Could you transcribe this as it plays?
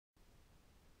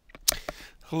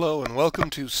Hello and welcome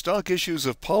to Stock Issues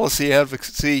of Policy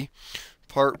Advocacy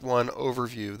Part 1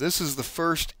 Overview. This is the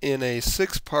first in a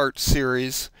 6-part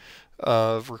series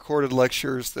of recorded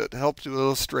lectures that help to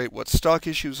illustrate what stock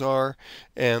issues are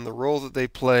and the role that they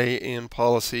play in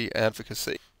policy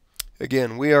advocacy.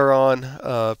 Again, we are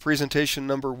on presentation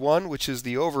number 1, which is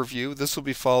the overview. This will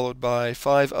be followed by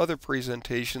 5 other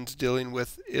presentations dealing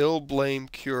with ill, blame,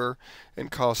 cure, and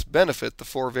cost-benefit, the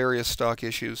 4 various stock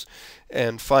issues,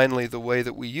 and finally the way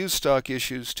that we use stock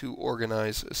issues to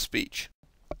organize a speech.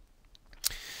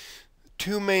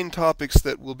 2 main topics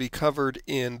that will be covered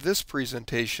in this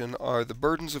presentation are the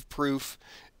burdens of proof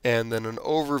and then an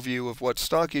overview of what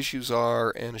stock issues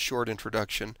are and a short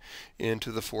introduction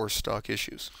into the 4 stock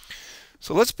issues.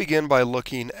 So let's begin by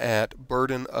looking at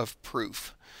burden of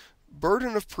proof.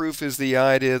 Burden of proof is the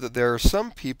idea that there are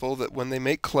some people that when they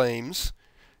make claims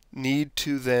need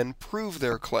to then prove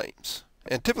their claims.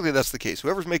 And typically that's the case.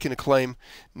 Whoever's making a claim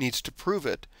needs to prove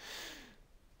it.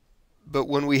 But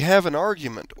when we have an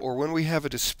argument or when we have a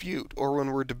dispute or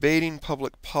when we're debating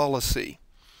public policy,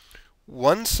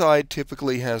 one side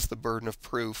typically has the burden of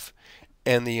proof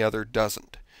and the other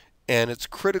doesn't. And it's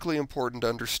critically important to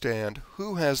understand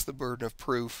who has the burden of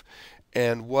proof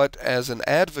and what, as an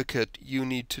advocate, you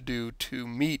need to do to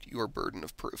meet your burden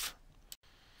of proof.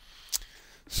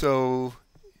 So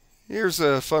here's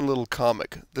a fun little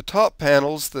comic. The top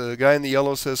panels, the guy in the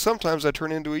yellow says, "Sometimes I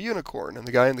turn into a unicorn." And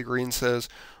the guy in the green says,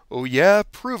 "Oh yeah,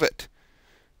 prove it."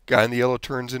 Guy in the yellow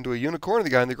turns into a unicorn, and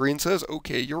the guy in the green says,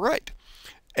 "Okay, you're right."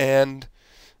 And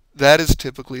that is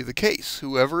typically the case.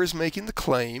 Whoever is making the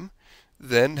claim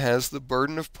then has the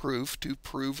burden of proof to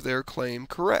prove their claim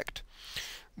correct.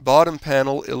 Bottom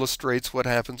panel illustrates what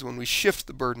happens when we shift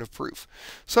the burden of proof.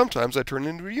 "Sometimes I turn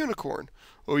into a unicorn."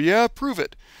 "Oh yeah, prove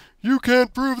it." "You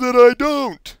can't prove that I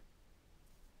don't."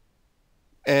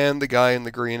 And the guy in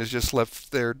the green is just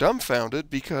left there dumbfounded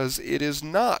because it is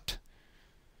not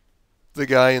the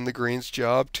guy in the green's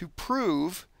job to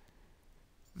prove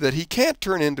that he can't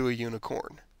turn into a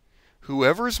unicorn.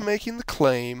 Whoever is making the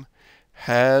claim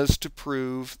has to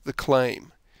prove the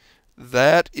claim.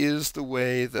 That is the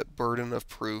way that burden of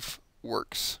proof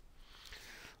works.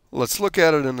 Let's look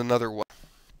at it in another way.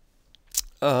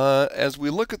 As we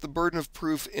look at the burden of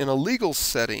proof in a legal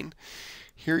setting,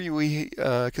 here we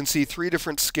can see 3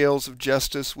 different scales of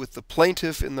justice with the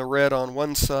plaintiff in the red on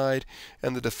one side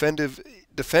and the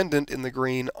defendant in the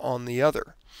green on the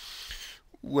other.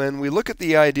 When we look at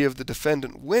the idea of the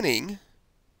defendant winning,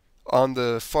 on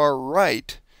the far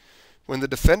right, when the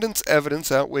defendant's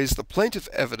evidence outweighs the plaintiff's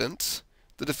evidence,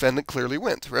 the defendant clearly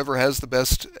wins. Whoever has the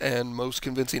best and most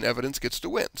convincing evidence gets to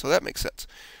win. So that makes sense.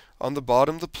 On the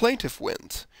bottom, the plaintiff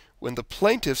wins when the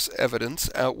plaintiff's evidence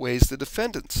outweighs the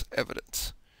defendant's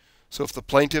evidence. So if the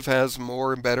plaintiff has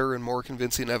more and better and more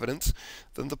convincing evidence,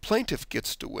 then the plaintiff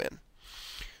gets to win.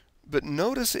 But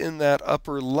notice in that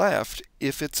upper left,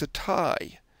 if it's a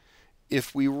tie,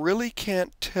 if we really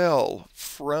can't tell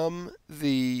from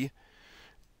the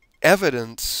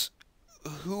evidence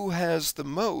who has the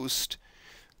most,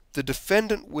 the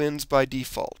defendant wins by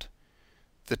default.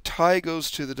 The tie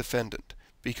goes to the defendant,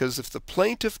 because if the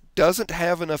plaintiff doesn't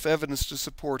have enough evidence to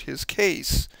support his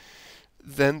case,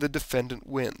 then the defendant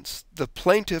wins. The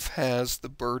plaintiff has the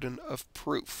burden of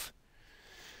proof.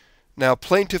 Now,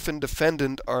 plaintiff and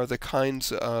defendant are the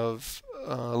kinds of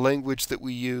language that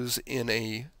we use in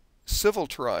a civil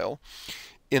trial.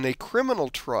 In a criminal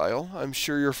trial, I'm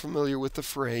sure you're familiar with the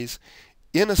phrase,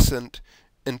 innocent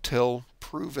until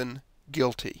proven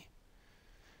guilty.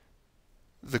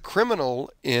 The criminal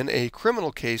in a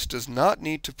criminal case does not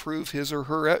need to prove his or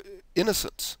her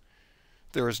innocence.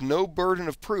 There is no burden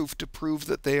of proof to prove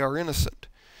that they are innocent.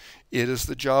 It is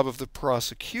the job of the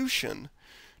prosecution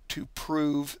to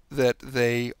prove that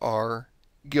they are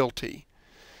guilty.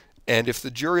 And if the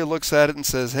jury looks at it and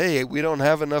says, "Hey, we don't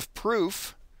have enough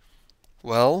proof,"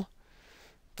 well,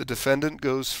 the defendant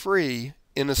goes free,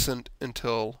 innocent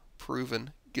until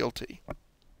proven guilty.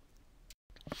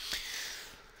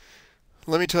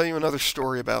 Let me tell you another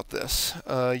story about this.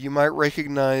 You might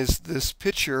recognize this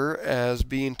picture as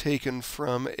being taken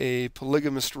from a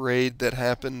polygamist raid that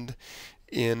happened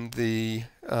in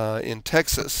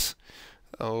Texas,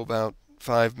 about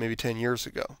 5, maybe 10 years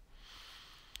ago.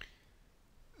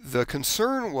 The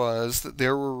concern was that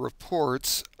there were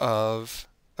reports of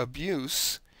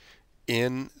abuse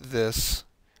in this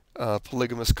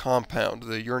polygamous compound,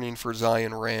 the Yearning for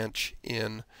Zion Ranch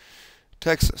in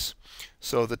Texas.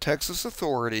 So the Texas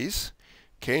authorities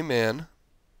came in,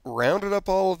 rounded up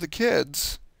all of the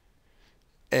kids,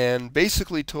 and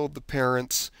basically told the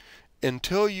parents,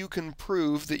 until you can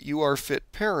prove that you are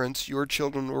fit parents, your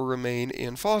children will remain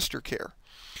in foster care.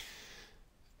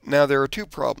 Now, there are two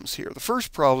problems here. The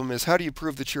first problem is, how do you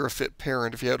prove that you're a fit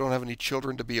parent if you don't have any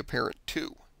children to be a parent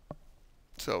to?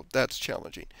 So that's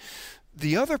challenging.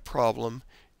 The other problem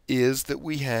is that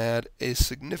we had a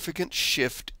significant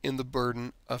shift in the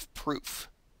burden of proof.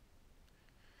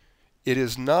 It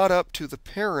is not up to the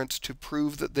parents to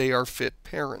prove that they are fit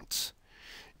parents.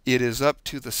 It is up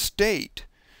to the state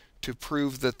to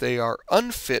prove that they are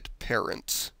unfit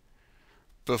parents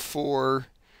before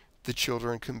the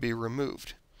children can be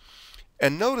removed.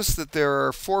 And notice that there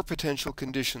are 4 potential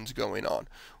conditions going on.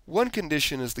 One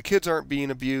condition is the kids aren't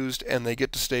being abused and they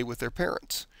get to stay with their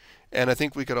parents. And I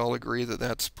think we could all agree that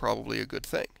that's probably a good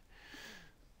thing.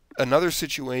 Another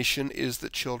situation is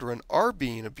that children are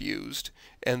being abused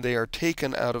and they are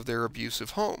taken out of their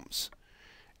abusive homes.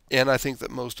 And I think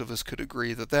that most of us could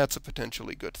agree that that's a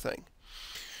potentially good thing.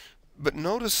 But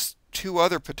notice 2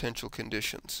 other potential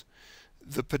conditions.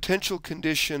 The potential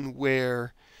condition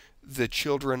where the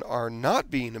children are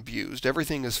not being abused,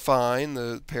 everything is fine,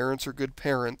 the parents are good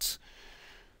parents,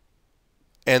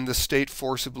 and the state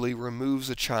forcibly removes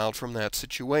a child from that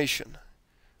situation.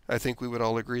 I think we would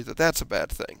all agree that that's a bad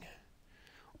thing.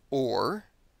 Or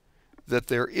that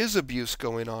there is abuse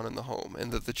going on in the home,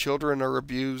 and that the children are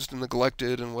abused and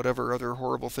neglected and whatever other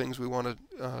horrible things we want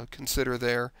to consider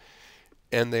there,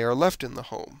 and they are left in the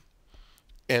home.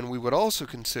 And we would also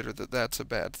consider that that's a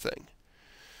bad thing.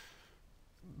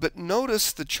 But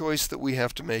notice the choice that we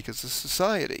have to make as a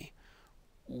society.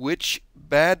 Which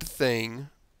bad thing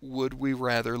would we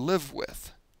rather live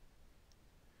with?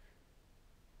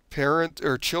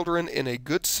 Children in a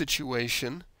good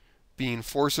situation being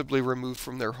forcibly removed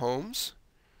from their homes,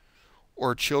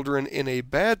 or children in a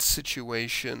bad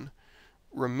situation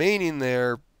remaining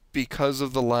there because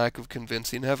of the lack of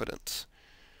convincing evidence?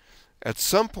 At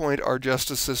some point, our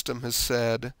justice system has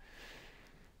said,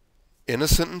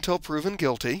 innocent until proven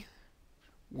guilty.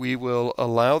 We will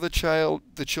allow the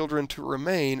children to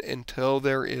remain until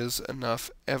there is enough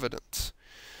evidence.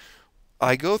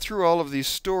 I go through all of these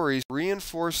stories to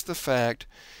reinforce the fact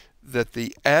that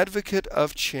the advocate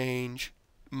of change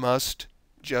must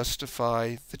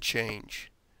justify the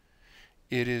change.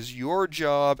 It is your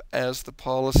job as the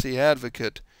policy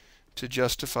advocate to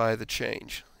justify the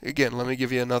change. Again, let me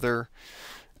give you another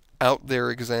out there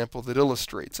example that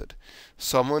illustrates it.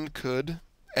 Someone could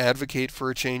advocate for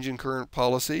a change in current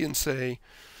policy and say,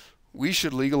 we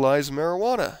should legalize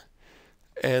marijuana.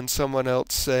 And someone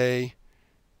else say,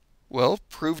 well,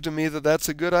 prove to me that that's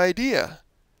a good idea.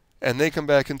 And they come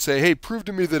back and say, hey, prove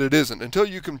to me that it isn't. Until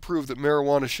you can prove that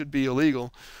marijuana should be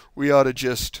illegal, we ought to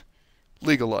just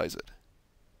legalize it.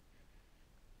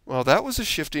 Well, that was a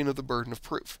shifting of the burden of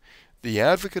proof. The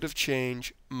advocate of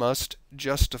change must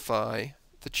justify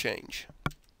the change.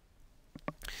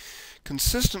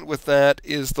 Consistent with that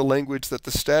is the language that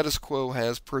the status quo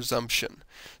has presumption.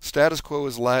 Status quo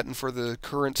is Latin for the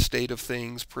current state of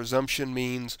things. Presumption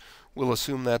means we'll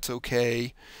assume that's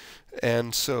okay.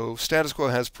 And so status quo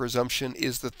has presumption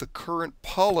is that the current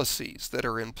policies that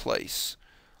are in place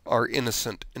are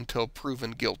innocent until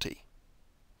proven guilty.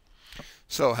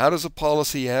 So how does a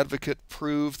policy advocate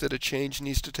prove that a change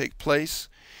needs to take place?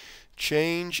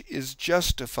 Change is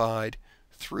justified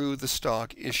through the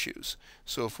stock issues.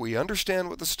 So if we understand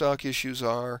what the stock issues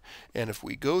are, and if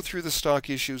we go through the stock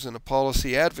issues in a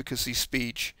policy advocacy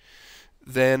speech,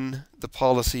 then the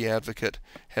policy advocate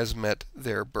has met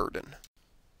their burden.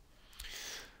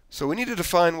 So we need to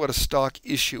define what a stock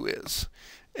issue is.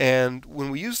 And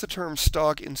when we use the term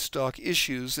stock in stock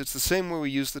issues, it's the same way we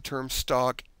use the term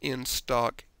stock in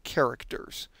stock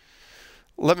characters.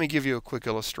 Let me give you a quick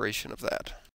illustration of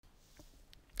that.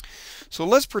 So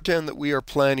let's pretend that we are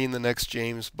planning the next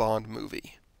James Bond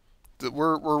movie, that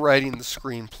we're writing the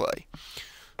screenplay.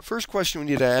 First question we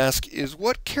need to ask is,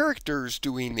 what characters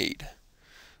do we need?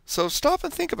 So stop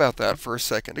and think about that for a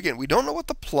second. Again, we don't know what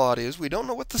the plot is. We don't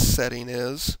know what the setting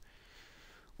is.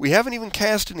 We haven't even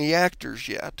cast any actors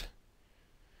yet.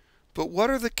 But what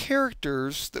are the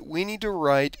characters that we need to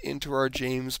write into our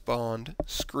James Bond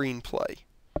screenplay?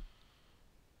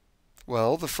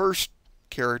 Well, the first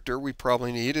character we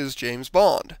probably need is James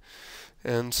Bond.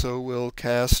 And so we'll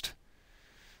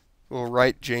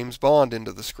write James Bond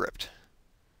into the script.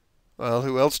 Well,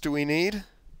 who else do we need?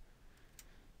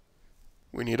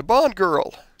 We need a Bond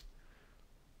girl.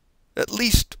 At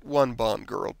least one Bond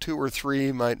girl. 2 or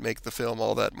 3 might make the film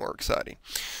all that more exciting.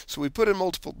 So we put in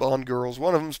multiple Bond girls.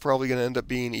 One of them is probably going to end up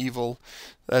being evil.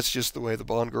 That's just the way the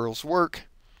Bond girls work.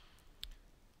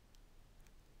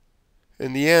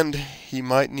 In the end, he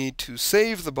might need to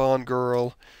save the Bond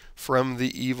girl from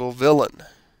the evil villain.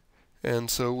 And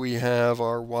so we have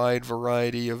our wide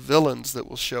variety of villains that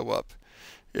will show up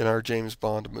in our James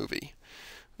Bond movie.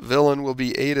 Villain will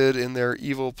be aided in their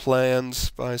evil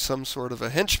plans by some sort of a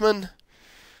henchman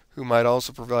who might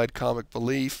also provide comic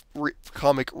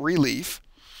relief.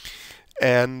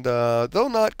 And though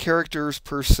not characters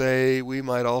per se, we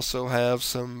might also have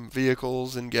some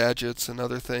vehicles and gadgets and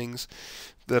other things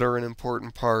that are an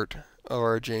important part of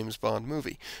our James Bond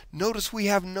movie. Notice we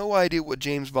have no idea what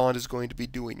James Bond is going to be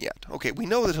doing yet. Okay, we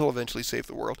know that he'll eventually save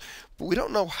the world, but we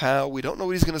don't know how. We don't know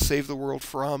what he's going to save the world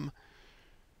from,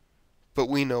 but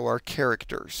we know our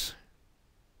characters.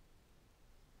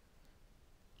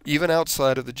 Even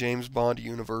outside of the James Bond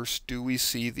universe, do we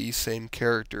see these same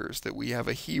characters? That we have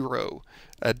a hero,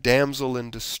 a damsel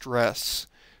in distress,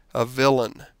 a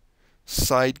villain,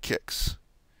 sidekicks.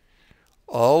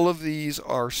 All of these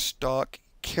are stock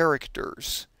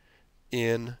characters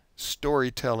in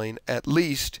storytelling, at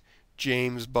least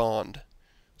James Bond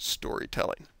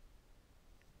storytelling.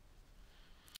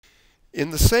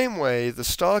 In the same way, the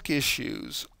stock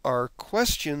issues are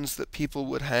questions that people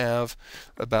would have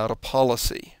about a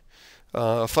policy.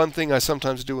 A fun thing I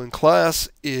sometimes do in class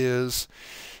is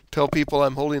tell people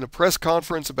I'm holding a press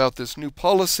conference about this new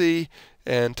policy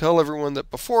and tell everyone that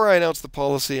before I announce the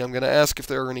policy, I'm going to ask if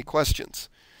there are any questions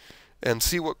and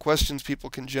see what questions people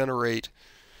can generate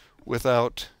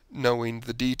without knowing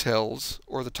the details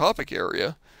or the topic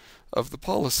area of the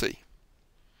policy.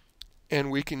 And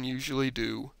we can usually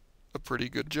do a pretty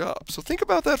good job. So think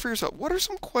about that for yourself. What are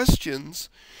some questions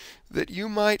that you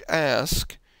might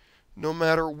ask no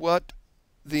matter what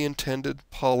the intended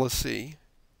policy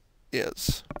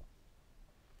is?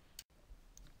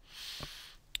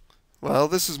 Well,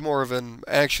 this is more of an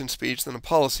action speech than a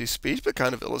policy speech, but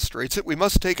kind of illustrates it. We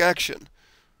must take action.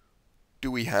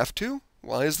 Do we have to?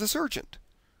 Why is this urgent?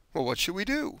 Well, what should we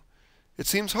do? It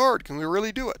seems hard. Can we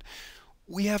really do it?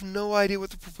 We have no idea what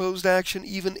the proposed action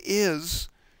even is.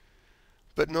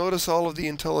 But notice all of the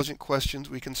intelligent questions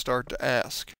we can start to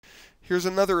ask. Here's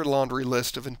another laundry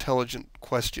list of intelligent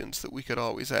questions that we could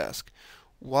always ask.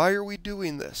 Why are we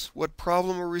doing this? What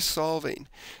problem are we solving?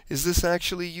 Is this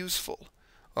actually useful?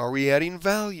 Are we adding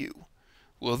value?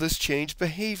 Will this change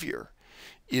behavior?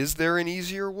 Is there an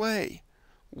easier way?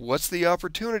 What's the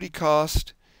opportunity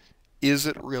cost? Is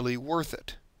it really worth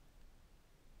it?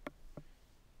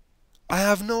 I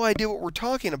have no idea what we're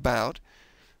talking about,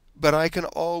 but I can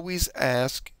always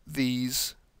ask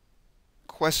these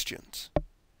questions.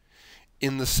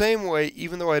 In the same way,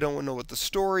 even though I don't know what the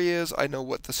story is, I know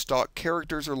what the stock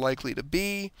characters are likely to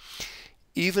be.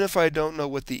 Even if I don't know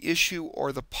what the issue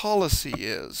or the policy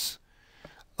is,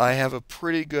 I have a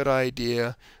pretty good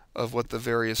idea of what the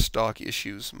various stock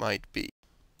issues might be.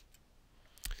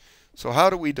 So how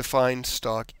do we define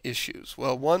stock issues?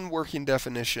 Well, one working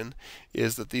definition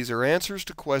is that these are answers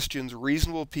to questions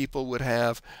reasonable people would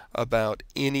have about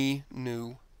any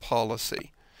new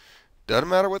policy. Doesn't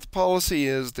matter what the policy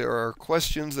is, there are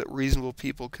questions that reasonable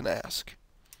people can ask.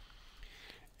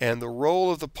 And the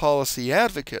role of the policy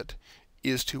advocate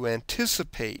is to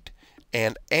anticipate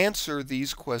and answer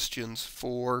these questions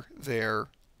for their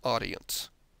audience.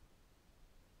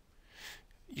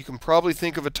 You can probably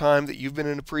think of a time that you've been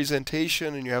in a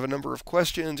presentation and you have a number of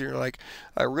questions and you're like,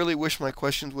 I really wish my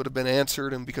questions would have been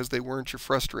answered, and because they weren't, you're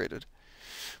frustrated.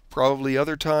 Probably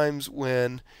other times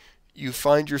when you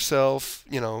find yourself,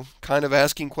 kind of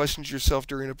asking questions yourself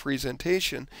during a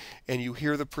presentation and you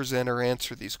hear the presenter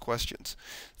answer these questions.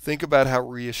 Think about how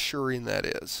reassuring that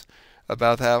is,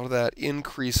 about how that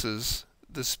increases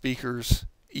the speaker's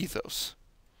ethos.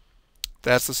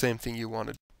 That's the same thing you want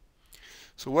to do.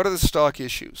 So what are the stock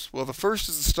issues? Well, the first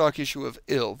is the stock issue of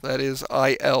ill. That is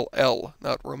ILL,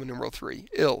 not Roman numeral 3.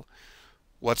 Ill.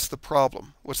 What's the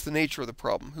problem? What's the nature of the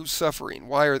problem? Who's suffering?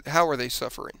 How are they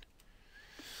suffering?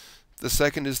 The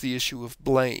second is the issue of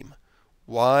blame.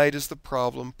 Why does the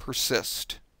problem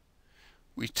persist?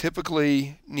 We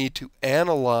typically need to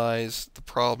analyze the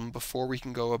problem before we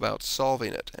can go about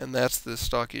solving it, and that's the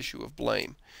stock issue of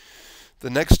blame. The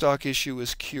next stock issue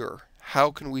is cure.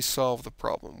 How can we solve the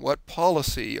problem? What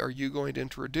policy are you going to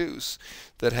introduce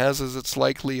that has as its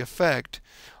likely effect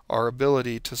our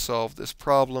ability to solve this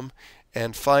problem?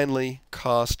 And finally,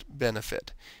 cost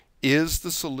benefit. Is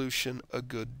the solution a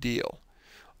good deal?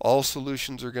 All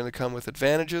solutions are going to come with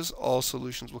advantages. All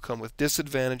solutions will come with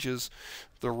disadvantages.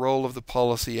 The role of the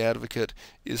policy advocate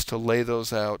is to lay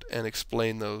those out and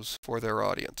explain those for their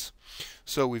audience.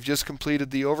 So we've just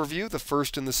completed the overview, the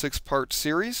first in the 6-part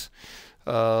series.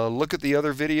 Look at the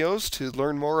other videos to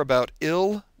learn more about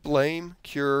ill, blame,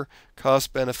 cure,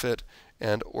 cost benefit,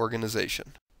 and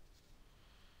organization.